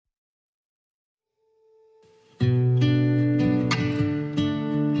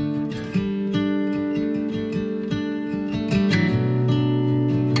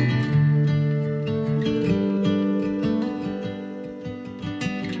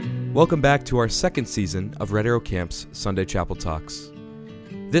Welcome back to our second season of Red Arrow Camp's Sunday Chapel Talks.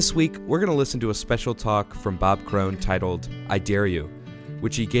 This week, we're going to listen to a special talk from Bob Crone titled, I Dare You,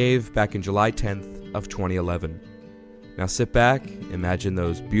 which he gave back in July 10th of 2011. Now sit back, imagine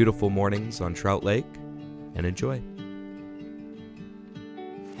those beautiful mornings on Trout Lake, and enjoy.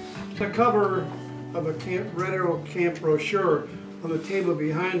 The cover of a Red Arrow Camp brochure on the table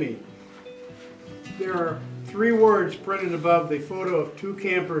behind me. There are 3 words printed above the photo of 2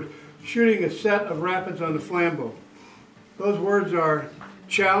 campers shooting a set of rapids on the Flambeau. Those words are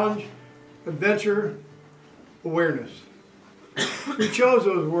challenge, adventure, awareness. We chose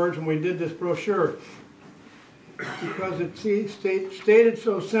those words when we did this brochure because it stated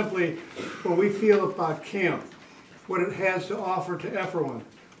so simply what we feel about camp, what it has to offer to everyone,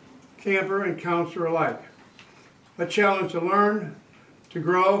 camper and counselor alike. A challenge to learn, to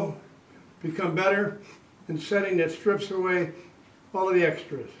grow, become better, in a setting that strips away all of the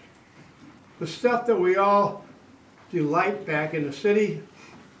extras. The stuff that we all delight back in the city,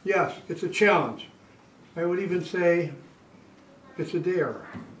 yes, it's a challenge. I would even say it's a dare.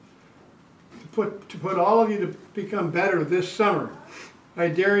 To put all of you to become better this summer, I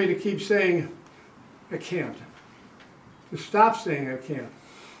dare you to keep saying, I can't. To stop saying I can't.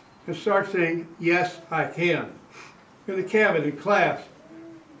 And start saying, yes, I can. In the cabin, in class,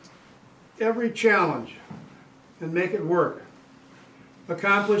 every challenge, and make it work.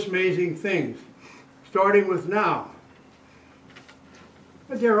 Accomplish amazing things, starting with now.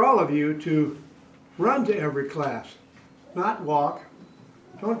 I dare all of you to run to every class, not walk.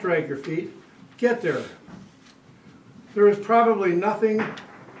 Don't drag your feet. Get there. There is probably nothing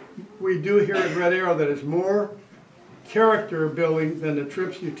we do here at Red Arrow that is more character building than the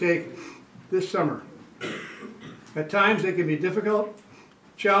trips you take this summer. At times they can be difficult,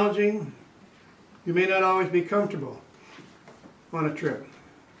 challenging. You may not always be comfortable on a trip.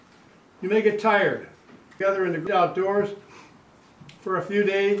 You may get tired. Together in the outdoors for a few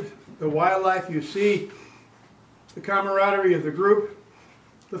days, the wildlife you see, the camaraderie of the group,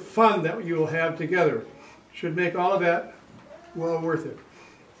 the fun that you will have together should make all of that well worth it.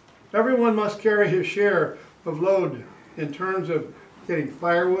 Everyone must carry his share of load in terms of getting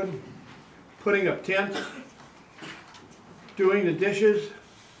firewood, putting up tents, doing the dishes,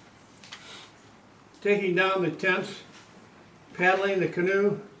 taking down the tents, paddling the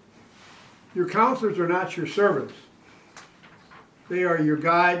canoe. Your counselors are not your servants. They are your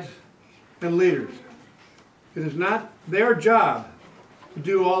guides and leaders. It is not their job to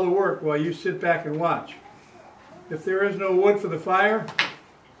do all the work while you sit back and watch. If there is no wood for the fire,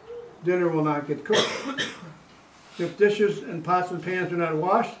 dinner will not get cooked. If dishes and pots and pans are not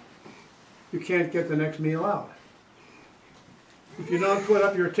washed, you can't get the next meal out. If you don't put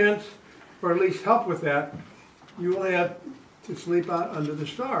up your tents, or at least help with that, you will have to sleep out under the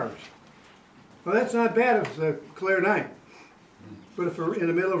stars. Well, that's not bad if it's a clear night. But if we're in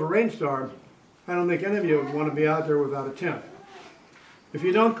the middle of a rainstorm, I don't think any of you would want to be out there without a tent. If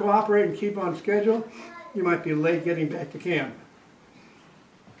you don't cooperate and keep on schedule, you might be late getting back to camp.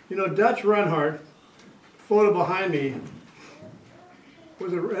 You know, Dutch Runhart, photo behind me,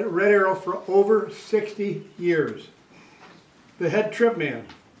 was a Red Arrow for over 60 years. The head trip man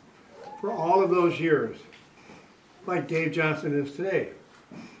for all of those years, like Dave Johnson is today.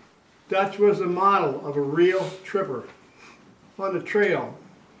 Dutch was the model of a real tripper. On the trail,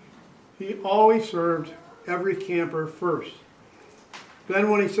 he always served every camper first. Then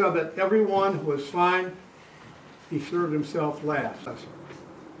when he saw that everyone was fine, he served himself last.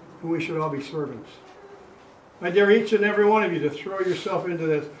 And we should all be servants. I dare each and every one of you to throw yourself into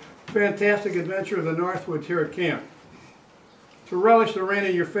this fantastic adventure of the Northwoods here at camp. To relish the rain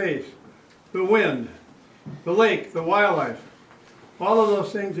in your face, the wind, the lake, the wildlife, all of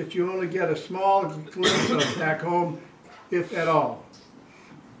those things that you only get a small glimpse of back home, if at all.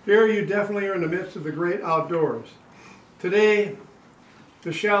 Here you definitely are in the midst of the great outdoors. Today,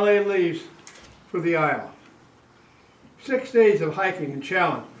 the chalet leaves for the Isle. 6 days of hiking and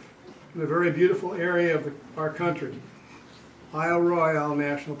challenge in a very beautiful area of our country, Isle Royale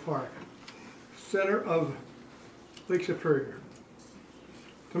National Park, center of Lake Superior.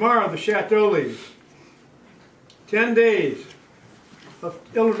 Tomorrow, the Chateau leaves. 10 days of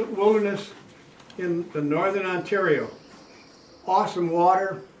wilderness in the northern Ontario. Awesome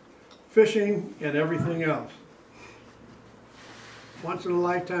water, fishing, and everything else. Once in a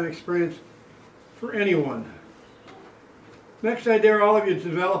lifetime experience for anyone. Next, I dare all of you to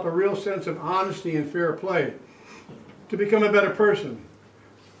develop a real sense of honesty and fair play, to become a better person,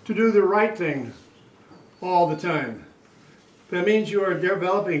 to do the right thing all the time. That means you are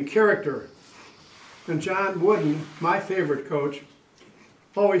developing character. And John Wooden, my favorite coach,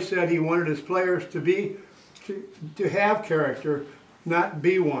 always said he wanted his players to have character, not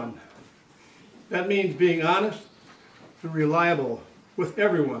be one. That means being honest and reliable with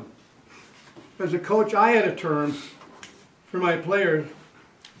everyone. As a coach, I had a term for my players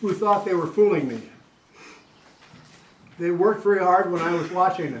who thought they were fooling me. They worked very hard when I was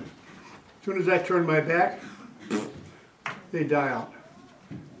watching them. As soon as I turned my back, they die out.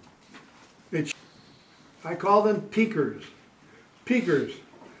 I call them peakers. Peakers.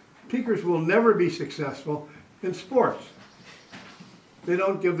 Peakers will never be successful in sports. They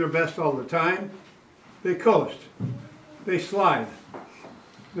don't give their best all the time. They coast. They slide.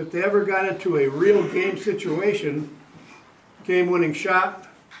 If they ever got into a real game situation, game-winning shot,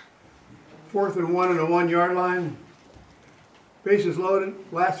 4th and 1 on the 1-yard line, bases loaded,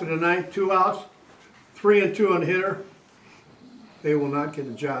 last of the ninth, 2 outs, 3 and 2 on the hitter, they will not get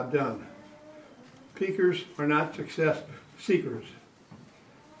the job done. Peakers are not success seekers.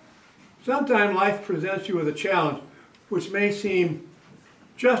 Sometimes life presents you with a challenge which may seem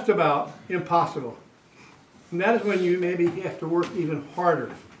just about impossible. And that is when you maybe have to work even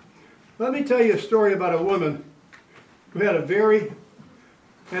harder. Let me tell you a story about a woman who had every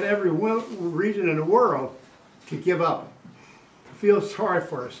reason in the world to give up, to feel sorry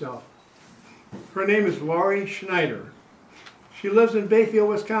for herself. Her name is Laurie Schneider. She lives in Bayfield,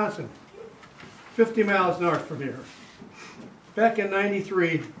 Wisconsin, 50 miles north from here. Back in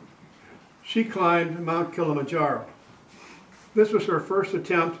 '93, she climbed Mount Kilimanjaro. This was her first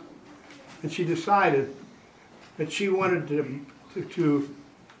attempt, and she decided that she wanted to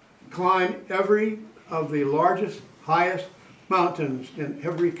climb every of the largest, highest mountains in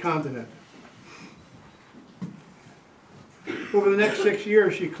every continent. Over the next 6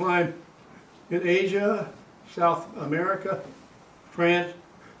 years, she climbed in Asia, South America, France,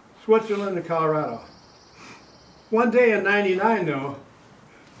 Switzerland, and Colorado. One day in '99, though,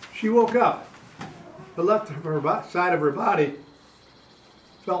 she woke up. The left of her side of her body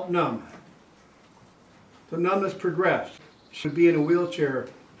felt numb. The numbness progressed. She would be in a wheelchair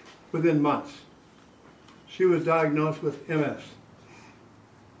within months. She was diagnosed with MS.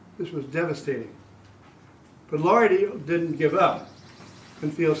 This was devastating. But Laurie didn't give up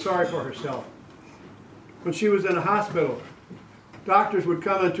and feel sorry for herself. When she was in a hospital, doctors would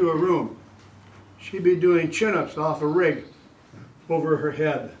come into a room. She'd be doing chin-ups off a rig over her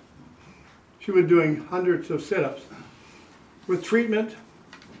head. She was doing hundreds of sit-ups. With treatment,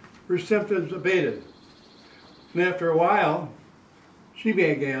 her symptoms abated. And after a while, she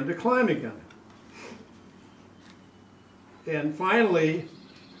began to climb again. And finally,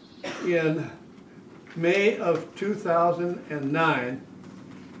 in May of 2009,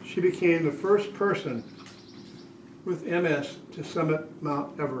 she became the first person with MS to summit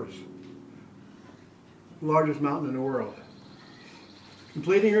Mount Everest, the largest mountain in the world,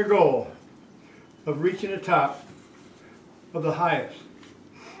 completing her goal of reaching the top of the highest.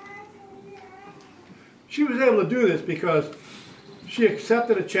 She was able to do this because she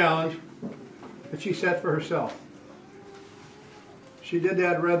accepted a challenge that she set for herself. She did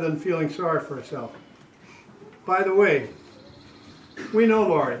that rather than feeling sorry for herself. By the way, we know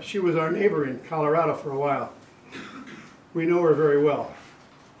Laurie. She was our neighbor in Colorado for a while. We know her very well.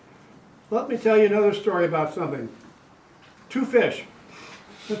 Let me tell you another story about something. 2 fish.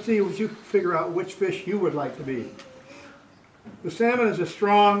 Let's see if you figure out which fish you would like to be. The salmon is a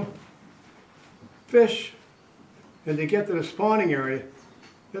strong fish, and to get to the spawning area,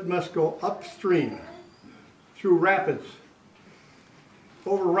 it must go upstream, through rapids,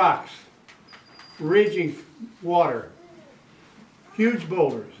 over rocks, raging water, huge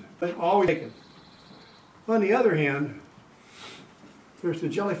boulders, but always taken. On the other hand, there's the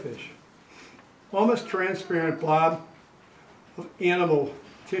jellyfish, almost transparent blob of animal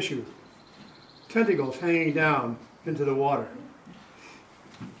tissue, tentacles hanging down into the water.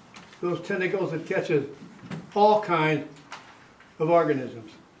 Those tentacles that catches all kinds of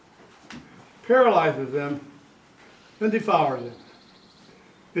organisms, paralyzes them, and devours them.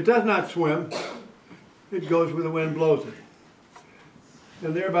 It does not swim. It goes where the wind blows it.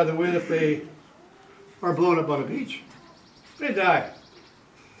 And there by the wind, if they are blown up on a beach, they die.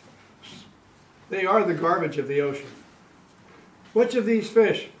 They are the garbage of the ocean. Which of these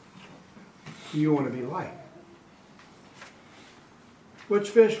fish do you want to be like? Which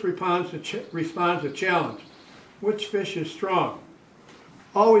fish responds to challenge? Which fish is strong?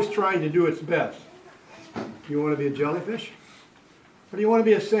 Always trying to do its best. Do you want to be a jellyfish? Or do you want to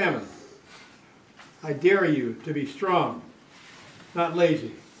be a salmon? I dare you to be strong, not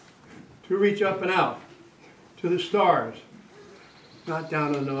lazy. To reach up and out, to the stars, not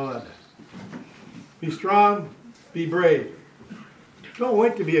down in the mud. Be strong, be brave. Don't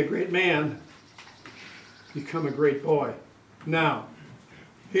wait to be a great man. Become a great boy. Now,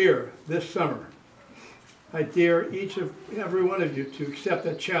 here, this summer, I dare each of every one of you to accept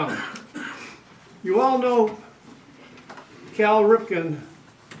that challenge. You all know Cal Ripken,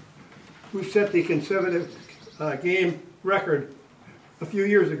 who set the consecutive game record a few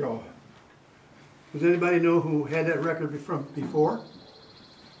years ago. Does anybody know who had that record from before?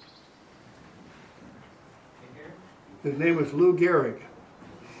 His name was Lou Gehrig.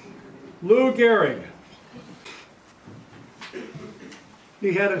 Lou Gehrig.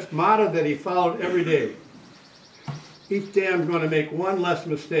 He had a motto that he followed every day. Each day I'm going to make one less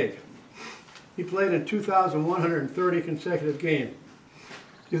mistake. He played in 2,130 consecutive games.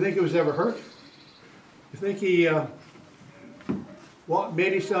 Do you think he was ever hurt? You think he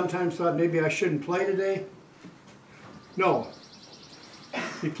maybe sometimes thought maybe I shouldn't play today? No.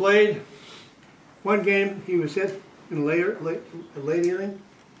 He played one game, he was hit in a late inning,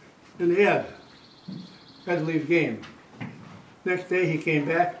 and Ed had to leave the game. Next day he came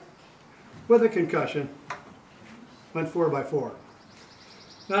back with a concussion, went 4-by-4.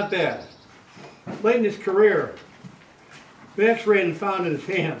 Not bad. Late in his career, the x-rayed and found in his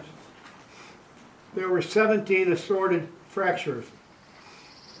hands there were 17 assorted fractures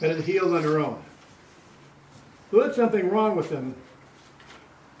that had healed on their own. So there's something wrong with him,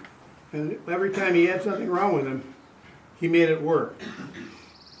 and every time he had something wrong with him, he made it work.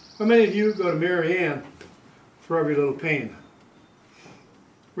 How many of you go to Mary Ann for every little pain?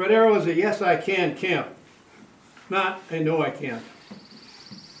 Red Arrow is a yes I can camp, not a no I can't.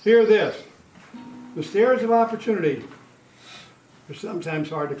 Hear this, the stairs of opportunity are sometimes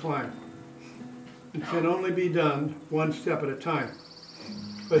hard to climb. It can only be done one step at a time.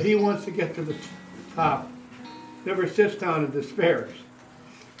 But he wants to get to the top, never sits down and despairs.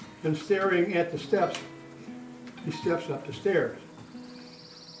 And staring at the steps, he steps up the stairs.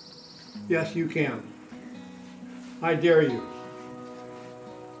 Yes, you can. I dare you.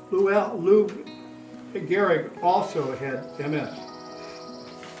 Lou Gehrig also had MS.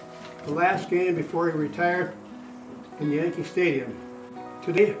 The last game before he retired in Yankee Stadium.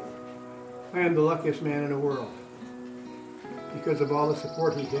 Today, I am the luckiest man in the world because of all the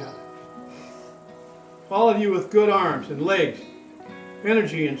support he had. All of you with good arms and legs,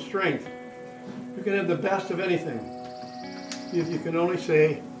 energy and strength, you can have the best of anything if you can only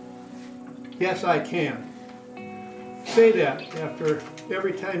say, yes, I can. Say that after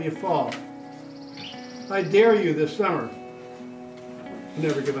every time you fall. I dare you this summer to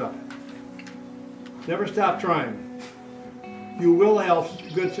never give up. Never stop trying. You will have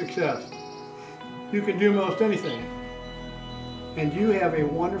good success. You can do most anything. And you have a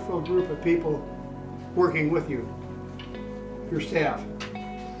wonderful group of people working with you. Your staff,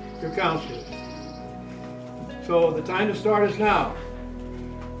 your counselors. So the time to start is now.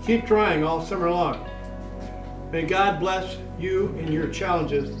 Keep trying all summer long. May God bless you in your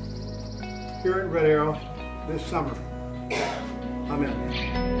challenges here at Red Arrow this summer. Amen.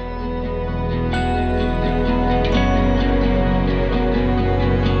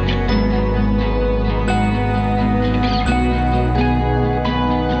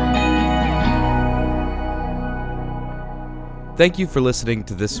 Thank you for listening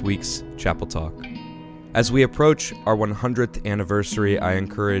to this week's Chapel Talk. As we approach our 100th anniversary, I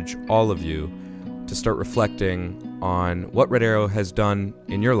encourage all of you to start reflecting on what Red Arrow has done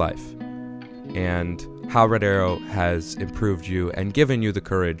in your life and how Red Arrow has improved you and given you the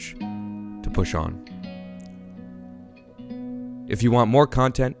courage to push on. If you want more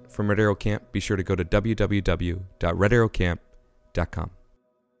content from Red Arrow Camp, be sure to go to www.redarrowcamp.com.